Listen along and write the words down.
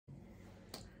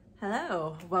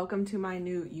Hello, welcome to my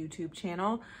new YouTube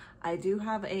channel. I do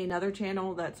have another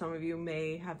channel that some of you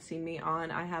may have seen me on.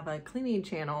 I have a cleaning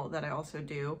channel that I also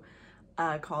do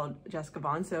called Jessica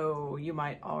Vaughn, so you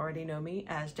might already know me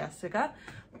as Jessica.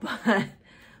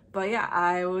 But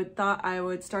yeah, thought I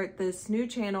would start this new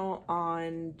channel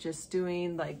on just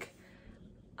doing like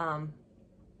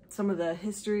some of the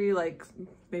history, like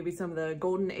maybe some of the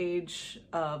golden age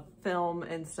of film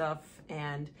and stuff,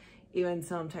 and even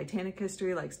some Titanic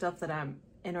history, like stuff that I'm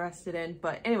interested in.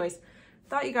 But anyways,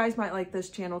 thought you guys might like this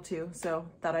channel too, so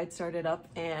thought I'd start it up.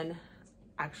 And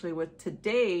actually with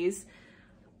today's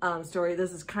story,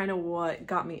 this is kind of what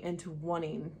got me into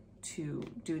wanting to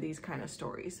do these kind of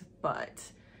stories, but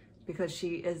because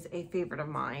she is a favorite of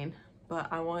mine. But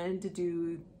I wanted to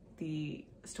do the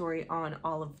story on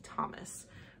Olive Thomas,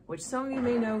 which some of you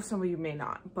may know, some of you may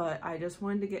not, but I just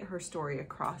wanted to get her story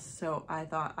across. So I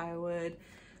thought I would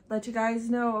let you guys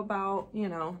know about, you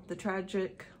know, the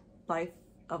tragic life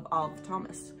of Olive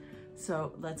Thomas.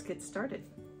 So let's get started.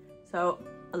 So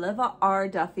Oliva R.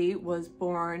 Duffy was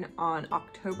born on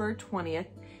October 20th,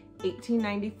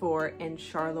 1894 in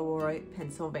Charleroi,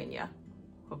 Pennsylvania.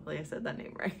 Hopefully I said that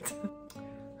name right.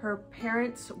 Her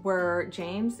parents were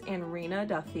James and Rena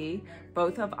Duffy,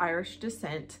 both of Irish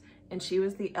descent, and she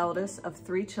was the eldest of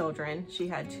 3 children. She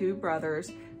had 2 brothers.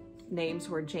 Names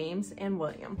were James and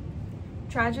William.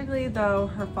 Tragically though,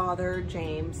 her father,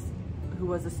 James, who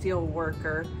was a steel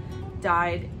worker,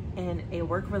 died in a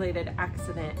work-related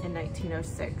accident in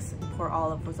 1906. Poor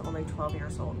Olive was only 12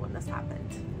 years old when this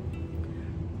happened.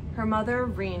 Her mother,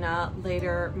 Rena,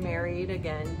 later married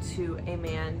again to a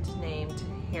man named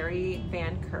Harry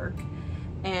Van Kirk,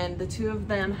 and the 2 of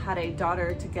them had a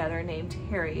daughter together named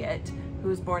Harriet, who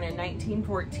was born in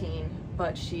 1914,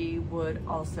 but she would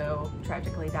also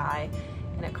tragically die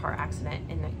in a car accident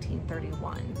in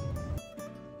 1931.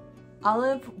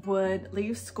 Olive would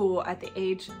leave school at the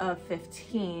age of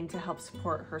 15 to help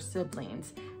support her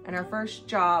siblings, and her first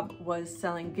job was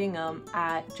selling gingham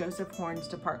at Joseph Horne's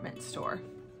department store.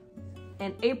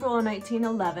 In April of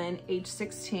 1911, age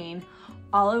 16,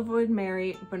 Olive would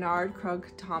marry Bernard Krug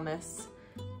Thomas,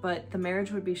 but the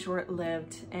marriage would be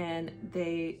short-lived and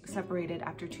they separated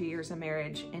after 2 years of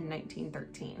marriage in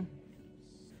 1913.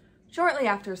 Shortly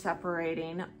after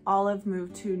separating, Olive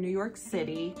moved to New York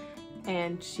City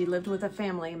and she lived with a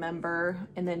family member,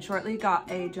 and then shortly got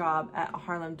a job at a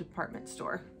Harlem department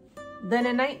store. Then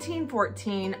in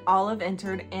 1914, Olive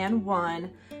entered and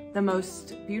won the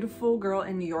Most Beautiful Girl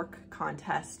in New York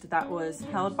contest that was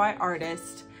held by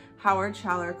artist Howard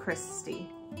Schaller Christie.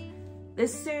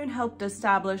 This soon helped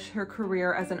establish her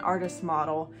career as an artist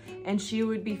model, and she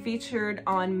would be featured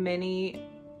on many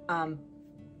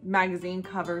magazine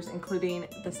covers, including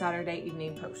the Saturday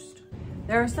Evening Post.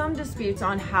 There are some disputes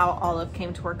on how Olive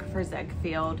came to work for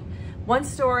Ziegfeld. One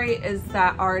story is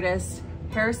that artist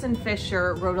Harrison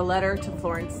Fisher wrote a letter to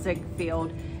Florence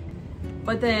Ziegfeld,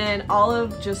 but then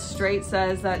Olive just straight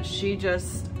says that she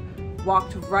just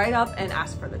walked right up and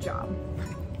asked for the job.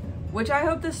 Which I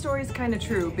hope this story is kind of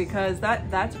true, because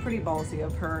that's pretty ballsy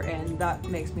of her, and that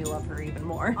makes me love her even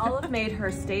more. Olive made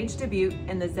her stage debut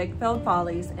in the Ziegfeld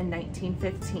Follies in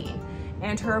 1915,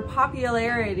 and her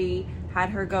popularity had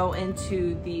her go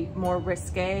into the more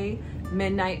risque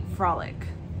Midnight Frolic.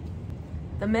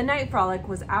 The Midnight Frolic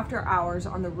was after hours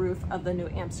on the roof of the New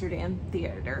Amsterdam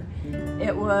Theater.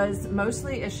 It was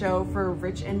mostly a show for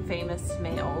rich and famous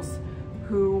males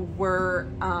who were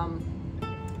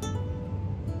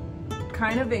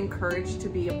kind of encouraged to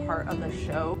be a part of the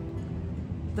show.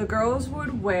 The girls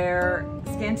would wear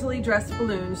scantily dressed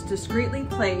balloons discreetly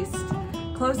placed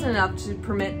close enough to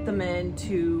permit the men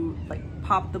to like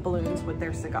pop the balloons with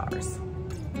their cigars.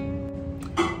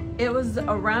 It was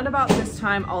around about this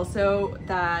time also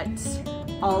that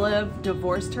Olive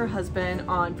divorced her husband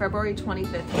on February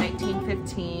 25th,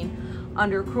 1915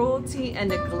 under cruelty and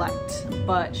neglect,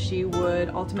 but she would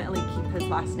ultimately keep his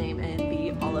last name and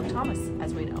be Olive Thomas,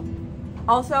 as we know.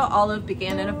 Also, Olive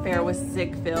began an affair with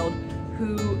Ziegfeld,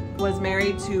 who was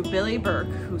married to Billy Burke,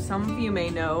 who some of you may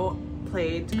know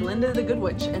played Glinda the Good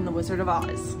Witch in The Wizard of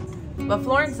Oz. But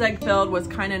Florence Ziegfeld was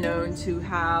kind of known to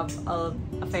have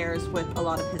affairs with a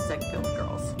lot of his Ziegfeld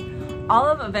girls.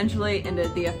 Olive eventually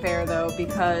ended the affair though,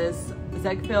 because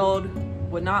Ziegfeld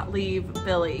would not leave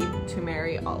Billy to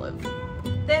marry Olive.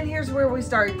 Then here's where we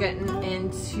start getting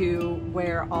into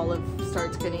where Olive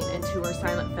starts getting into her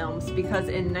silent films, because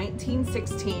in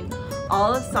 1916,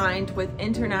 Olive signed with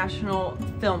International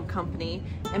Film Company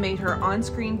and made her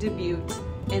on-screen debut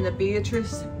in the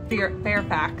Beatrice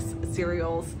Fairfax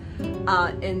serials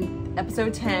in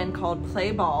episode 10 called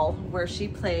Play Ball, where she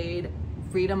played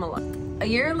Rita Malone. A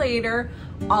year later,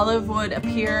 Olive would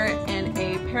appear in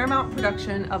a Paramount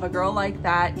production of A Girl Like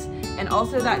That, and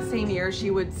also that same year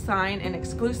she would sign an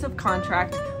exclusive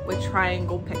contract with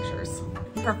Triangle Pictures.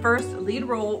 Her first lead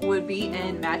role would be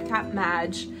in Madcap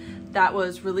Madge, that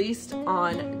was released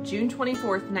on June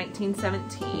 24th,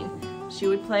 1917. She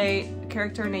would play a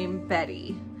character named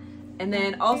Betty. And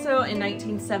then also in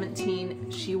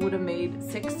 1917, she would have made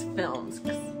 6 films.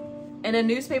 In a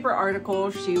newspaper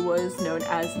article, she was known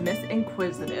as Miss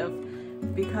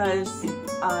Inquisitive because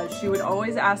she would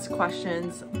always ask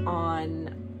questions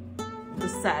on the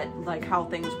set, like how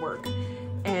things work.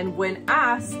 And when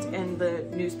asked in the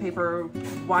newspaper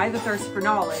why the thirst for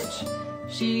knowledge,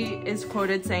 she is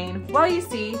quoted saying, "Well, you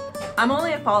see, I'm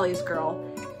only a Follies girl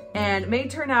and may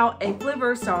turn out a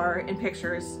flivver star in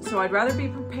pictures, so I'd rather be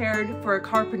prepared for a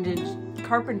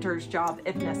carpenter's job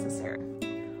if necessary."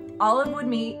 Olive would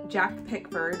meet Jack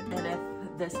Pickford, and if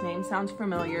this name sounds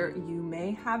familiar, you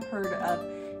may have heard of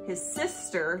his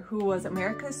sister, who was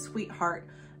America's sweetheart,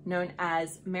 known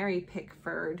as Mary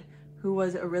Pickford, who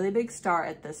was a really big star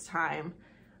at this time.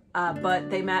 But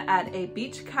they met at a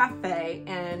beach cafe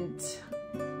and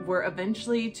were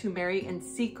eventually to marry in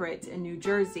secret in New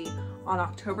Jersey on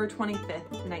October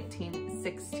 25th,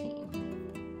 1916.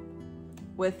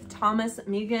 With Thomas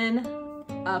Meighan,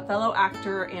 a fellow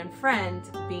actor and friend,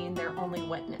 being their only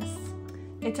witness.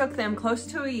 It took them close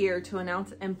to a year to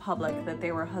announce in public that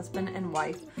they were husband and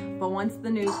wife, but once the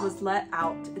news was let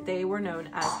out, they were known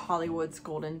as Hollywood's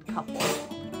golden couple.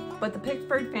 But the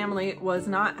Pickford family was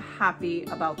not happy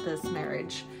about this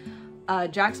marriage.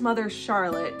 Jack's mother,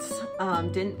 Charlotte,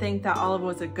 didn't think that Olive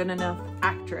was a good enough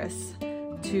actress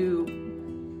to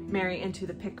marry into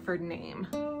the Pickford name.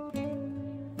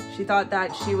 She thought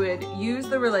that she would use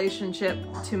the relationship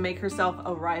to make herself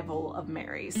a rival of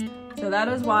Mary's. So that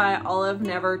is why Olive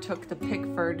never took the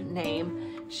Pickford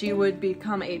name. She would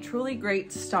become a truly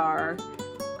great star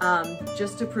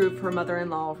just to prove her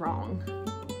mother-in-law wrong.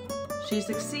 She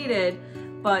succeeded,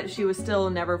 but she was still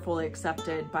never fully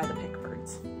accepted by the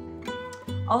Pickfords.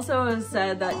 Also, it was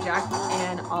said that Jack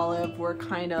and Olive were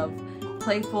kind of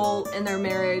playful in their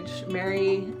marriage.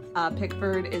 Mary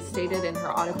Pickford is stated in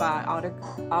her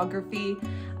autobiography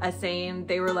as saying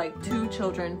they were like 2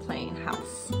 children playing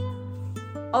house.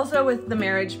 Also, with the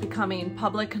marriage becoming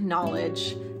public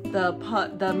knowledge,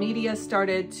 the media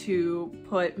started to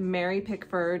put Mary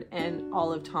Pickford and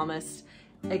Olive Thomas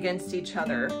against each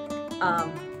other,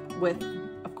 with,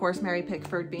 of course, Mary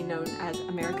Pickford being known as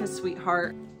America's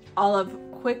sweetheart. Olive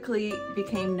quickly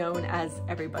became known as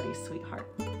everybody's sweetheart.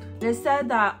 It is said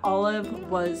that Olive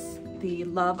was the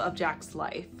love of Jack's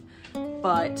life,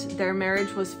 but their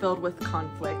marriage was filled with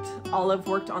conflict. Olive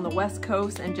worked on the West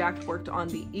Coast and Jack worked on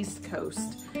the East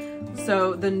Coast.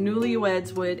 So the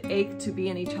newlyweds would ache to be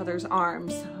in each other's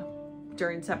arms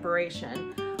during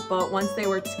separation. But once they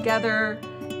were together,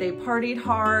 they partied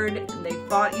hard and they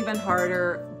fought even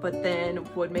harder, but then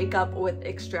would make up with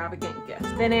extravagant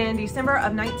gifts. Then in December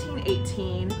of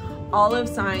 1918, Olive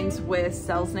signs with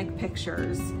Selznick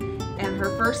Pictures, and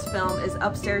her first film is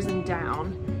Upstairs and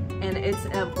Down, and it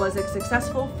was a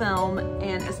successful film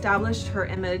and established her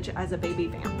image as a baby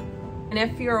vamp. And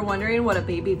if you're wondering what a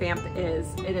baby vamp is,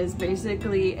 it is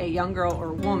basically a young girl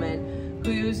or woman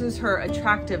who uses her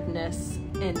attractiveness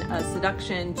in a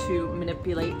seduction to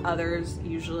manipulate others,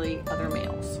 usually other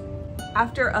males.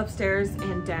 After Upstairs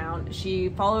and Down, she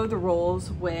followed the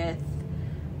roles with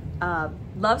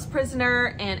Love's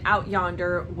Prisoner and Out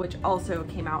Yonder, which also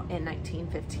came out in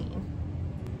 1915.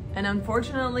 And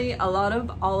unfortunately, a lot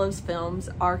of Olive's films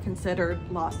are considered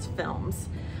lost films,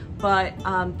 but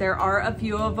there are a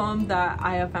few of them that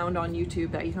I have found on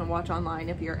YouTube that you can watch online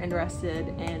if you're interested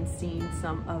in seeing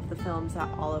some of the films that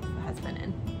Olive has been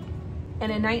in.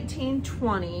 And in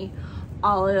 1920,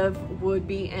 Olive would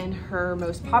be in her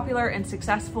most popular and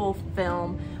successful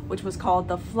film, which was called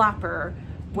The Flapper,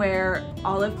 where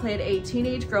Olive played a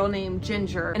teenage girl named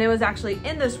Ginger. And it was actually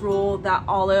in this role that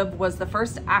Olive was the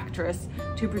first actress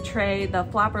to portray the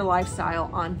flapper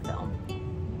lifestyle on film.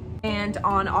 And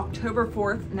on October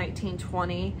 4th,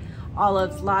 1920,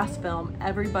 Olive's last film,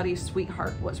 Everybody's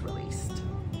Sweetheart, was released.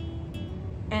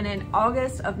 And in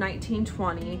August of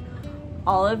 1920,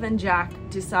 Olive and Jack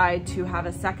decide to have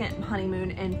a second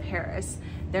honeymoon in Paris.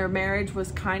 Their marriage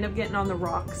was kind of getting on the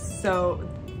rocks, so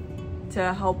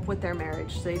to help with their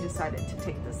marriage, they decided to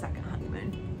take the second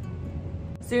honeymoon.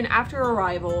 Soon after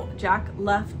arrival, Jack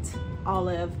left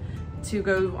Olive to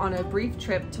go on a brief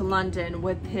trip to London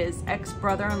with his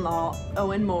ex-brother-in-law,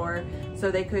 Owen Moore,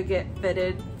 so they could get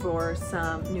fitted for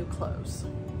some new clothes.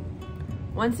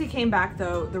 Once he came back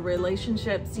though, the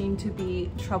relationship seemed to be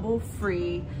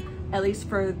trouble-free, at least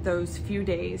for those few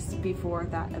days before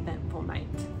that eventful night.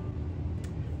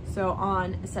 So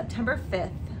on September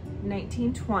 5th,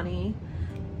 1920,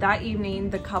 that evening,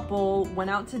 the couple went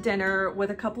out to dinner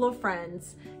with a couple of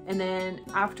friends, and then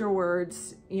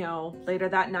afterwards, you know, later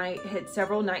that night, hit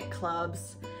several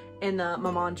nightclubs in the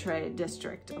Montmartre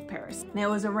district of Paris. And it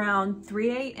was around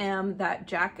 3 a.m. that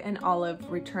Jack and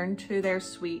Olive returned to their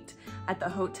suite at the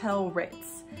Hotel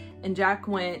Ritz. And Jack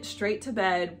went straight to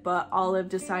bed, but Olive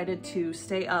decided to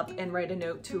stay up and write a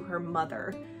note to her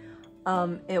mother.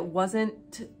 It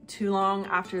wasn't too long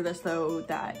after this though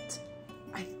that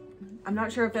I'm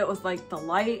not sure if it was like the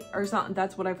light or something.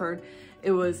 That's what I've heard.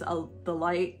 It was the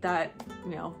light that,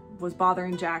 you know, was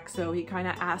bothering Jack, so he kind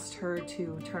of asked her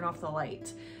to turn off the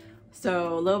light.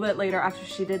 So a little bit later after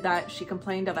she did that, she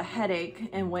complained of a headache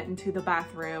and went into the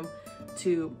bathroom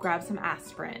to grab some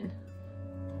aspirin.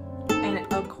 And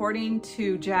according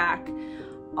to Jack,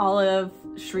 Olive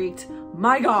shrieked,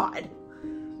 "My God!"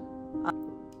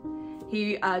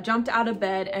 He jumped out of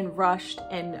bed and rushed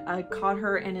and caught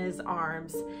her in his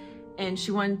arms, and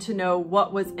she wanted to know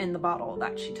what was in the bottle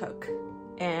that she took.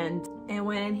 And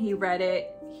when he read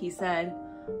it, he said,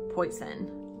 "Poison."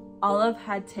 Olive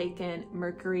had taken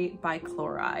mercury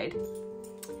bichloride.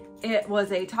 It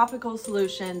was a topical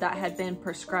solution that had been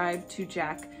prescribed to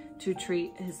Jack to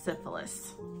treat his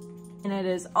syphilis. And it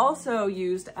is also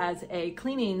used as a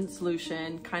cleaning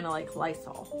solution, kind of like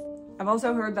Lysol. I've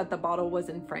also heard that the bottle was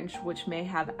in French, which may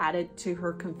have added to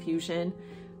her confusion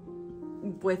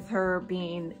with her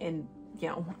being in, you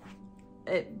know,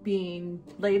 it being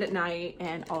late at night,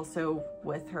 and also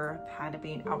with her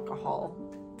having alcohol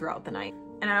throughout the night.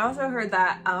 And I also heard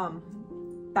that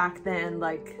back then,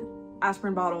 like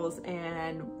aspirin bottles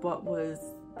and what was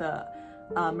the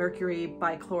mercury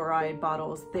bichloride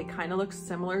bottles, they kind of looked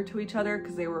similar to each other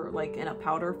because they were like in a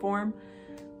powder form.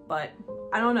 But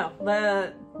I don't know.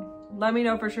 Let me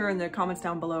know for sure in the comments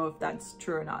down below if that's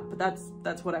true or not. But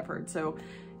that's what I've heard. So,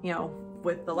 you know,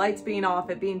 with the lights being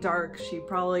off, it being dark, she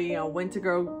probably, you know, went to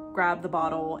go grab the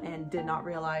bottle and did not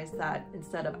realize that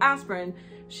instead of aspirin,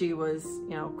 she was, you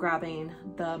know, grabbing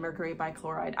the mercury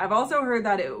bichloride. I've also heard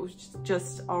that it was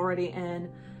just already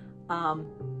in,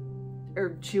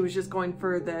 or she was just going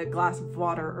for the glass of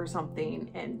water or something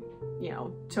and, you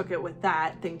know, took it with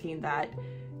that, thinking that,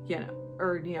 you know,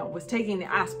 or, you know, was taking the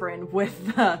aspirin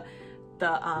with the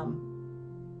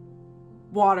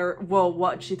water, well,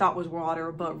 what she thought was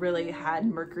water, but really had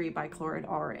mercury bichloride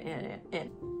already in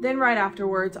it. Then right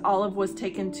afterwards, Olive was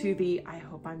taken to the, I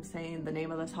hope I'm saying the name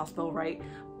of this hospital right,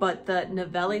 but the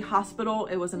Novelli Hospital.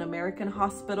 It was an American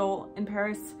hospital in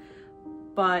Paris,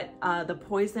 but the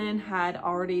poison had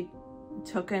already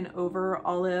taken over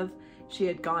Olive. She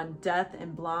had gone deaf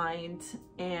and blind,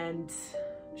 and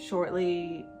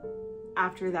shortly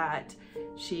after that,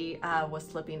 she was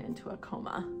slipping into a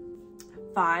coma.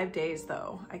 5 days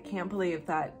though. I can't believe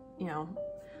that, you know,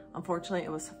 unfortunately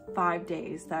it was 5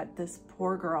 days that this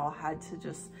poor girl had to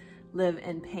just live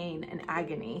in pain and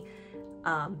agony.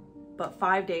 But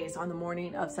 5 days, on the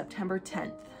morning of September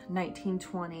 10th,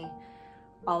 1920,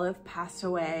 Olive passed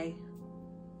away.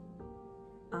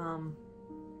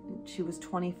 She was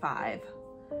 25.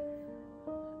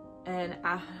 And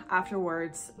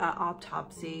afterwards, an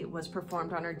autopsy was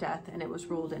performed on her death, and it was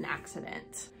ruled an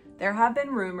accident. There have been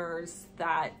rumors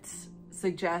that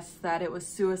suggest that it was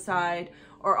suicide,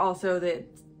 or also that,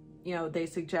 you know, they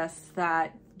suggest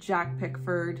that Jack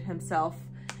Pickford himself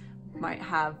might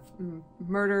have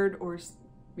murdered, or,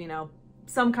 you know,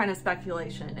 some kind of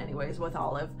speculation anyways with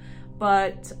Olive.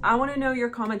 But I want to know your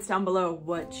comments down below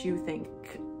what you think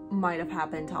might have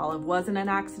happened to Olive. Was it an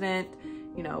accident?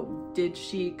 You know, did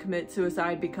she commit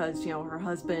suicide because, you know, her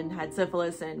husband had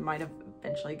syphilis and might have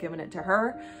eventually given it to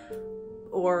her?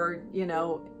 Or, you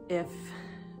know, if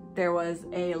there was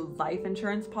a life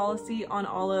insurance policy on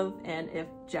Olive, and if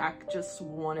Jack just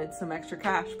wanted some extra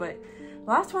cash. But the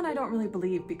last one I don't really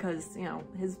believe, because, you know,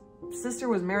 his sister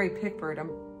was Mary Pickford.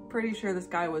 I'm pretty sure this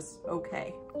guy was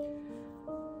okay.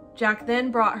 Jack then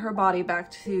brought her body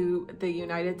back to the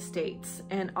United States,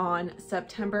 and on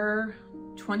September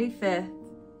 29th,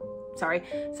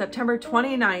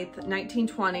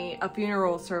 1920, a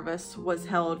funeral service was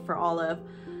held for Olive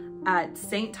at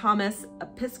St. Thomas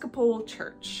Episcopal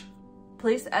Church.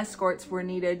 Police escorts were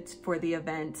needed for the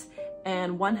event,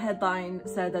 and one headline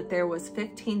said that there was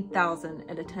 15,000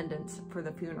 in attendance for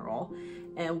the funeral,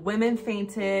 and women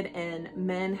fainted and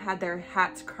men had their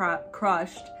hats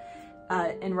crushed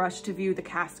and rushed to view the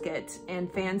casket,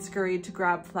 and fans scurried to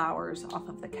grab flowers off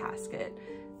of the casket.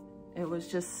 It was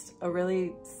just a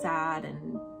really sad,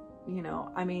 and, you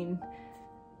know, I mean,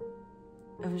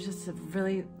 it was just a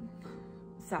really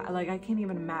sad. Like, I can't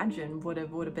even imagine what it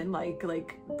would have been like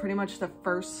pretty much the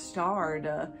first star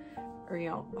to, or, you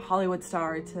know, Hollywood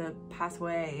star to pass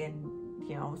away. And,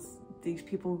 you know, these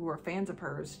people who were fans of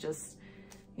hers just,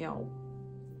 you know,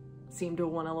 seem to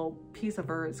want a little piece of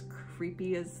her, as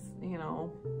creepy as, you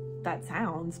know, that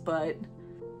sounds. But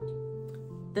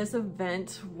this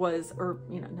event was, or,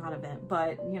 you know, not event,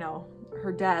 but, you know,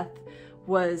 her death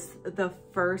was the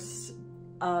first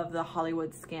of the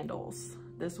Hollywood scandals.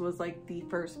 This was like the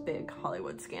first big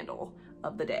Hollywood scandal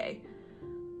of the day.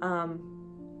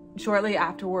 Shortly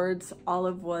afterwards,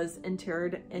 Olive was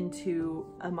interred into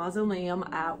a mausoleum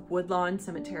at Woodlawn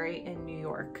Cemetery in New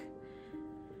York.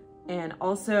 And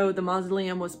also the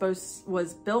mausoleum was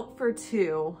built for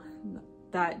two,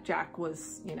 that Jack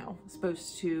was, you know,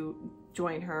 supposed to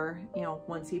join her, you know,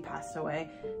 once he passed away,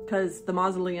 because the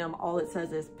mausoleum, all it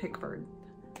says is Pickford.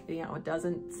 You know, it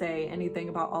doesn't say anything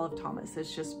about Olive Thomas,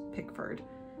 it's just Pickford.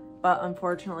 But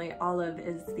unfortunately, Olive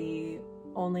is the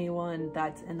only one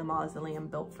that's in the mausoleum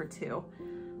built for two.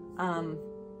 And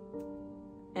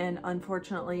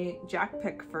unfortunately, Jack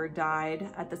Pickford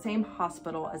died at the same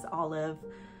hospital as Olive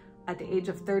at the age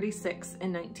of 36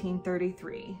 in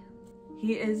 1933.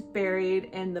 He is buried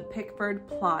in the Pickford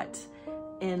plot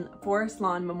in Forest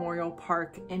Lawn Memorial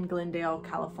Park in Glendale,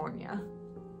 California.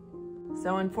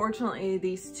 So unfortunately,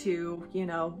 these two, you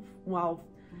know, while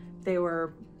they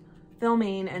were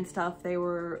filming and stuff, they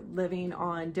were living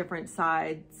on different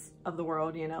sides of the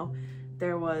world, you know.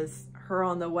 There was her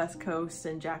on the West Coast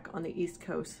and Jack on the East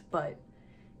Coast, but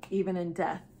even in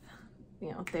death,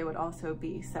 you know, they would also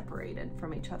be separated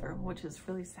from each other, which is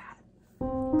really sad.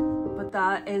 But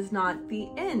that is not the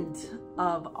end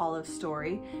of Olive's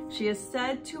story. She is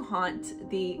said to haunt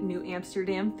the New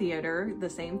Amsterdam Theater, the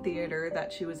same theater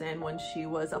that she was in when she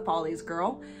was a Follies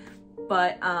girl.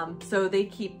 But so they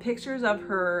keep pictures of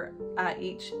her at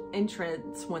each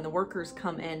entrance when the workers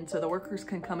come in, so the workers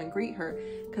can come and greet her,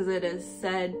 because it is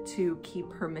said to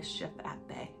keep her mischief at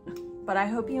bay. But I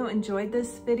hope you enjoyed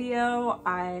this video.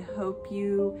 I hope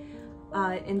you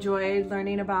enjoyed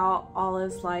learning about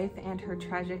Olive's life and her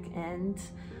tragic end.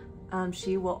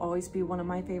 She will always be one of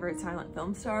my favorite silent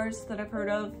film stars that I've heard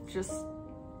of. Just,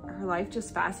 her life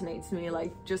just fascinates me.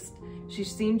 Like, just, she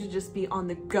seemed to just be on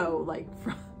the go, like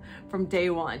from day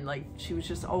one. Like, she was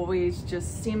just always,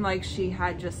 just seemed like she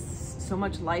had just so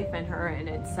much life in her, and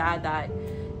it's sad that,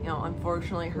 you know,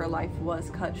 unfortunately her life was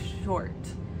cut short.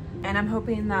 And I'm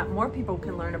hoping that more people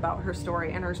can learn about her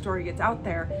story and her story gets out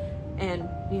there, and,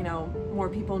 you know, more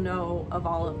people know of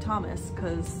Olive Thomas,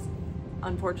 because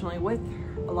unfortunately with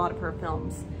a lot of her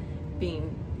films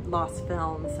being lost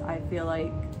films, I feel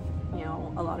like, you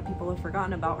know, a lot of people have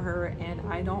forgotten about her, and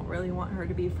I don't really want her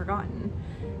to be forgotten.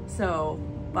 So,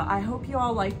 but I hope you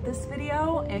all liked this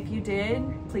video. If you did,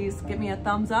 please give me a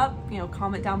thumbs up, you know,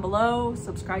 comment down below,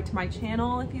 subscribe to my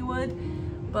channel if you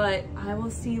would. But I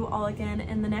will see you all again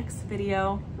in the next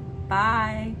video.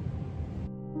 Bye.